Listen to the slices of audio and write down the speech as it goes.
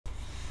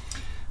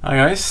Hi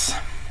guys,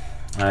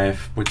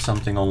 I've put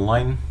something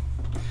online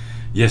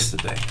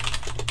yesterday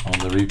on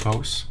the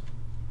repos.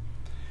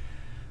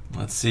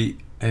 Let's see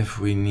if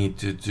we need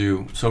to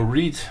do so.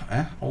 Read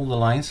all the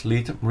lines,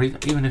 read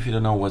even if you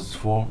don't know what it's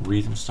for.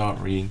 Read them, start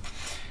reading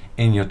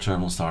in your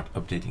terminal, start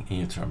updating in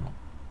your terminal.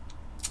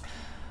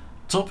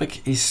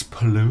 Topic is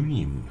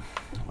polonium,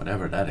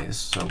 whatever that is.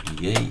 So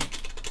yay,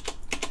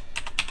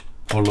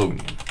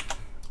 polonium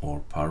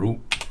or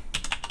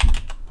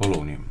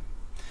polonium.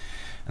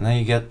 And then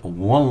you get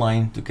one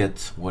line to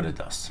get what it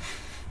does.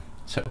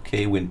 So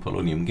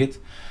kwin-polonium git,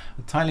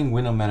 a tiling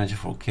window manager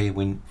for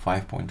kwin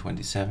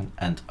 5.27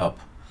 and up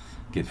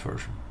git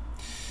version.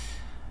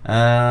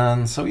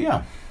 And so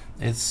yeah,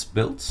 it's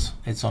built,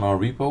 it's on our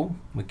repo.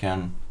 We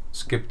can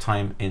skip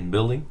time in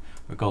building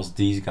because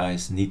these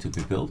guys need to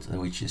be built,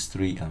 which is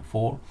 3 and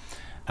 4,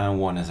 and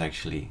 1 is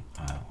actually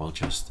we'll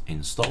just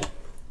install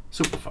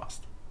super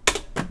fast.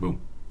 Boom.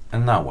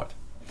 And now what?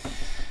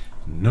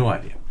 No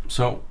idea.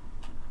 So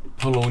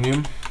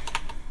polonium,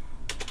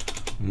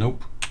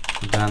 nope,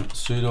 then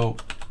sudo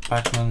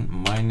pacman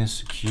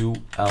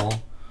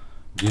 -ql,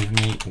 give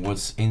me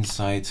what's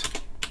inside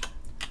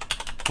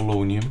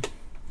polonium.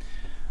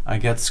 I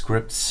get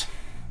scripts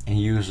and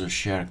user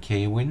share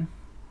kwin,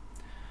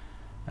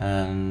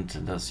 and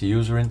that's the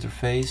user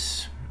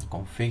interface. The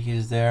config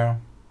is there,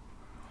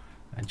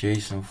 a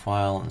JSON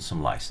file and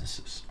some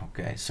licenses.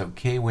 Okay, so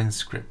kwin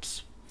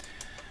scripts,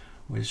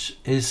 which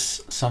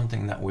is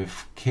something that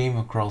we've came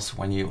across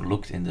when you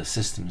looked in the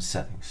system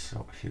settings.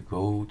 So if you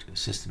go to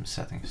system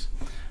settings,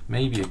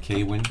 maybe a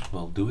kwin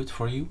will do it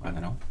for you, I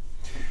don't know.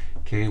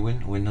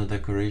 Kwin, window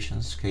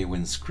decorations,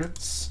 kwin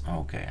scripts,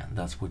 okay, and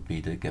that would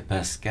be the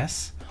best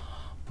guess.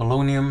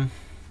 Polonium,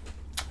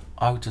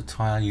 auto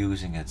tile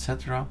using,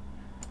 etc.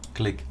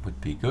 Click would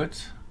be good,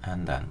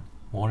 and then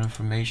more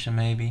information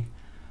maybe.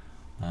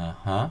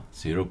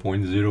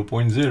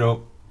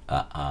 0.0.0.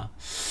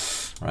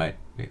 Right,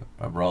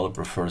 I rather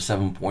prefer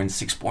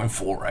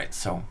 7.6.4, right?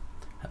 So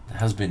it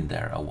has been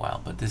there a while,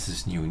 but this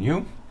is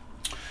new.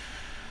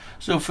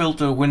 So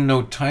filter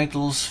window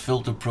titles,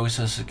 filter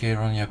processor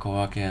Keyron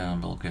Yakoake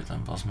and Bulkit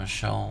and Plasma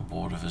Shell,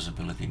 border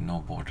visibility, no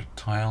border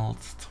tiled,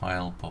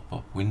 tile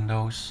pop-up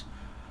windows,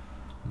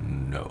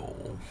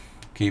 no.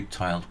 Keep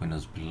tiled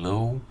windows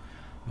below,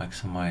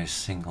 maximize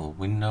single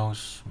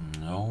windows,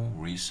 no.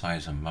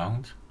 Resize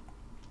amount.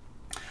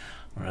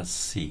 Let's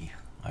see,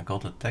 I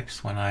got a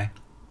text when I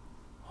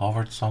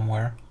hovered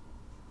somewhere.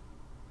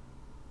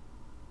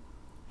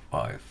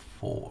 5,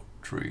 4,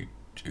 3,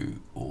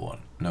 2,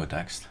 1. No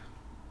text.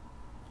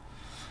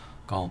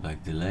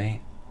 Callback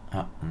delay.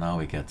 Now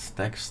we get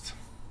text.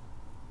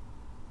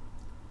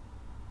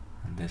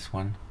 And this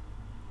one.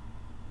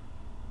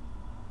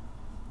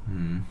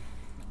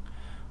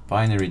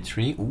 Binary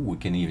tree. Ooh, we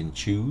can even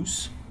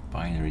choose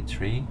binary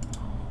tree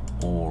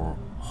or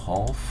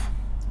half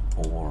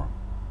or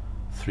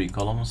 3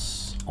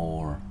 columns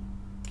or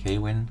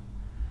kwin.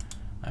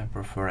 I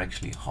prefer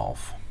actually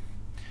half.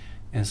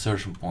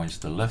 Insertion points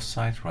to the left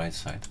side, right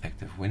side,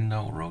 active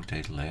window,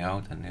 rotate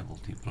layout, enable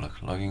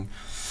debug logging.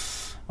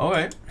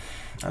 Okay,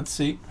 let's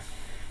see.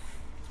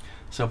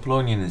 So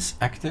polonium is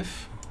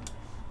active.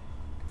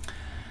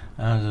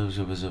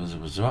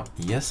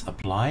 Yes,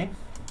 apply.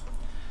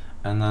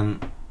 And then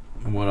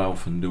what I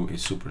often do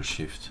is super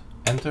shift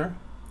enter,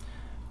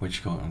 which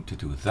is going to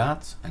do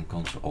that, and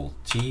Ctrl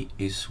T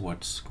is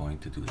what's going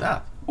to do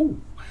that. Oh,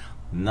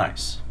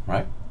 nice,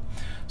 right?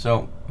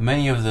 So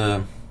many of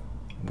the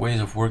ways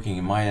of working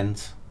in my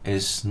end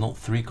is not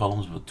 3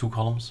 columns but 2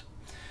 columns,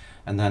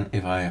 and then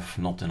if I have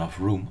not enough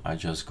room, I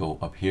just go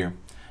up here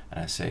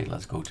and I say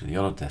let's go to the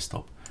other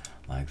desktop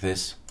like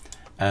this,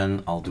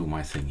 and I'll do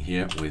my thing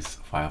here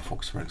with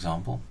Firefox, for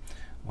example,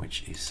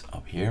 which is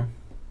up here,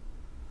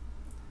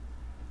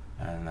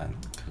 and then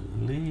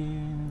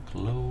clean,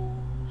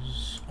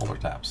 close, other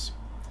tabs,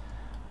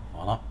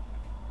 voila,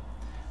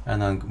 and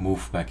then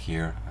move back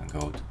here and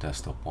go to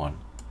desktop 1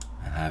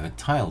 and have it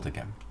tiled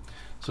again.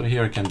 So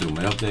here I can do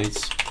my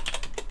updates,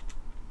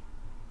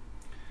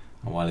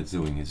 and while it's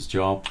doing its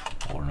job,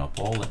 or not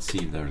all, let's see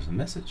if there's a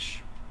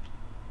message.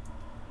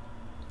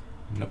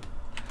 Nope.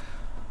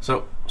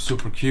 So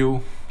super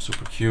Q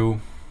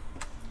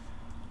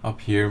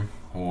up here,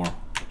 or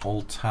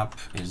Alt tab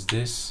is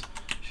this,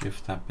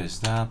 Shift tab is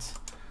that.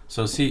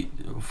 So see,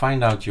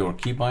 find out your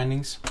key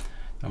bindings.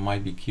 There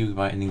might be key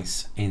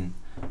bindings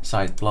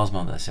inside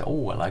Plasma that say,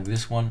 oh, I like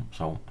this one,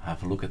 so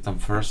have a look at them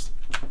first.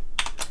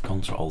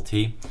 Ctrl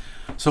T.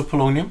 So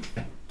polonium,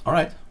 all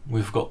right,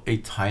 we've got a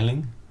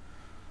tiling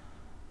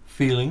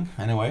feeling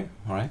anyway,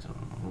 all right,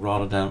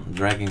 rather than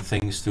dragging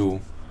things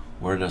to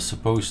where they're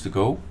supposed to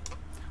go,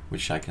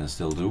 which I can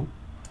still do,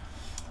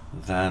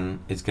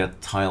 then it gets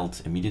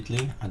tiled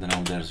immediately. I don't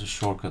know if there's a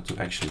shortcut to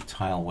actually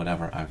tile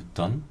whatever I've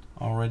done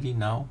already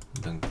now.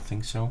 I don't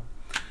think so.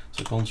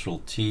 So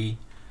Ctrl T,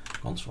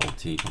 Ctrl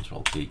T,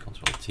 Ctrl T,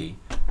 Ctrl T.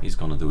 He's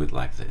gonna do it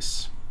like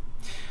this.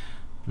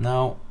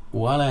 Now,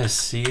 while I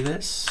see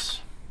this,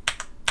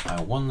 I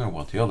wonder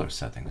what the other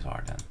settings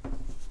are then.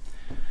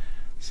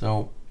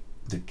 So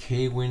the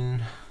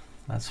kwin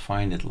Let's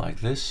find it like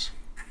this.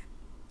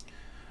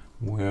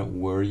 Where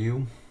were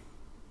you?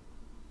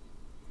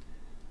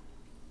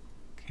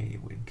 Kwin.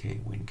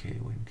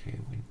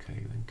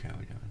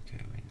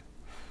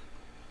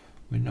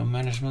 Window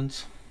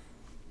management.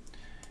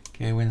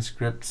 Kwin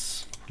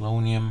scripts,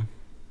 Polonium.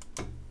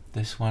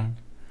 This one.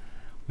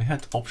 We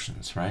had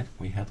options, right?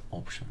 We had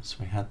options.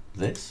 We had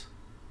this.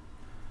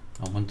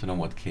 I want to know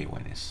what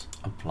kwin is.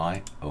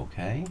 Apply,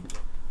 okay.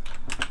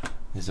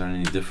 Is there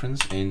any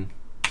difference in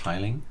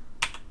tiling?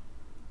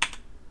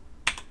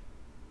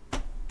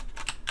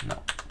 No.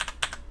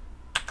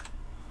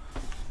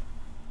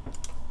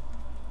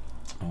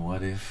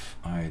 What if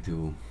I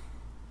do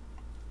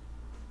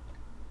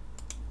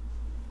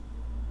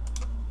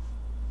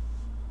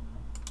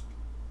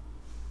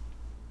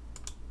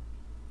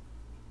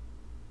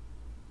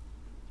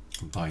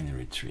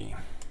binary tree?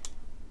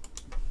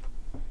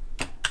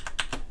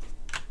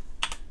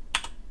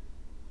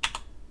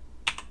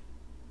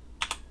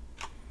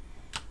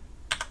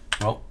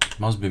 Well, it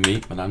must be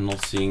me, but I'm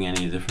not seeing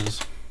any difference.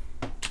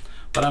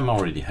 But I'm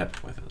already happy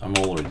with it. I'm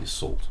already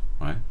sold,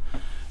 right?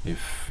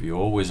 If you're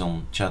always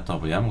on Chat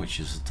WM, which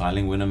is a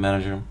tiling window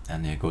manager,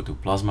 and you go to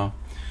Plasma,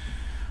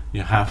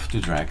 you have to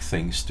drag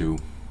things to,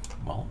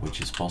 well, which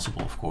is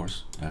possible, of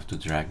course. You have to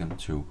drag them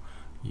to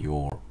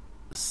your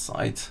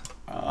site.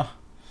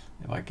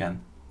 If I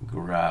can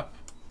grab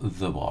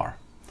the bar,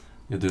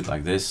 you do it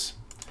like this.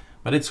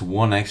 But it's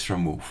one extra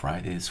move,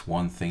 right? It's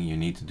one thing you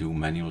need to do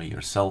manually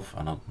yourself,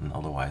 and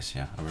otherwise,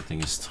 yeah,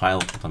 everything is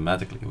tiled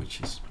automatically,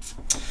 which is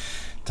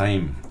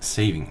time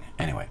saving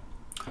anyway.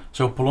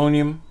 So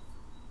Polonium,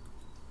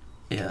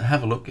 yeah,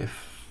 have a look.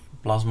 If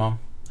Plasma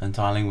and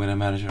tiling window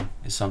manager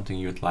is something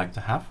you'd like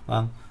to have,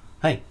 then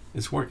hey,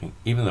 it's working,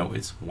 even though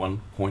it's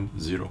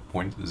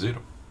 1.0.0.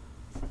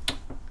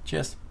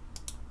 Cheers.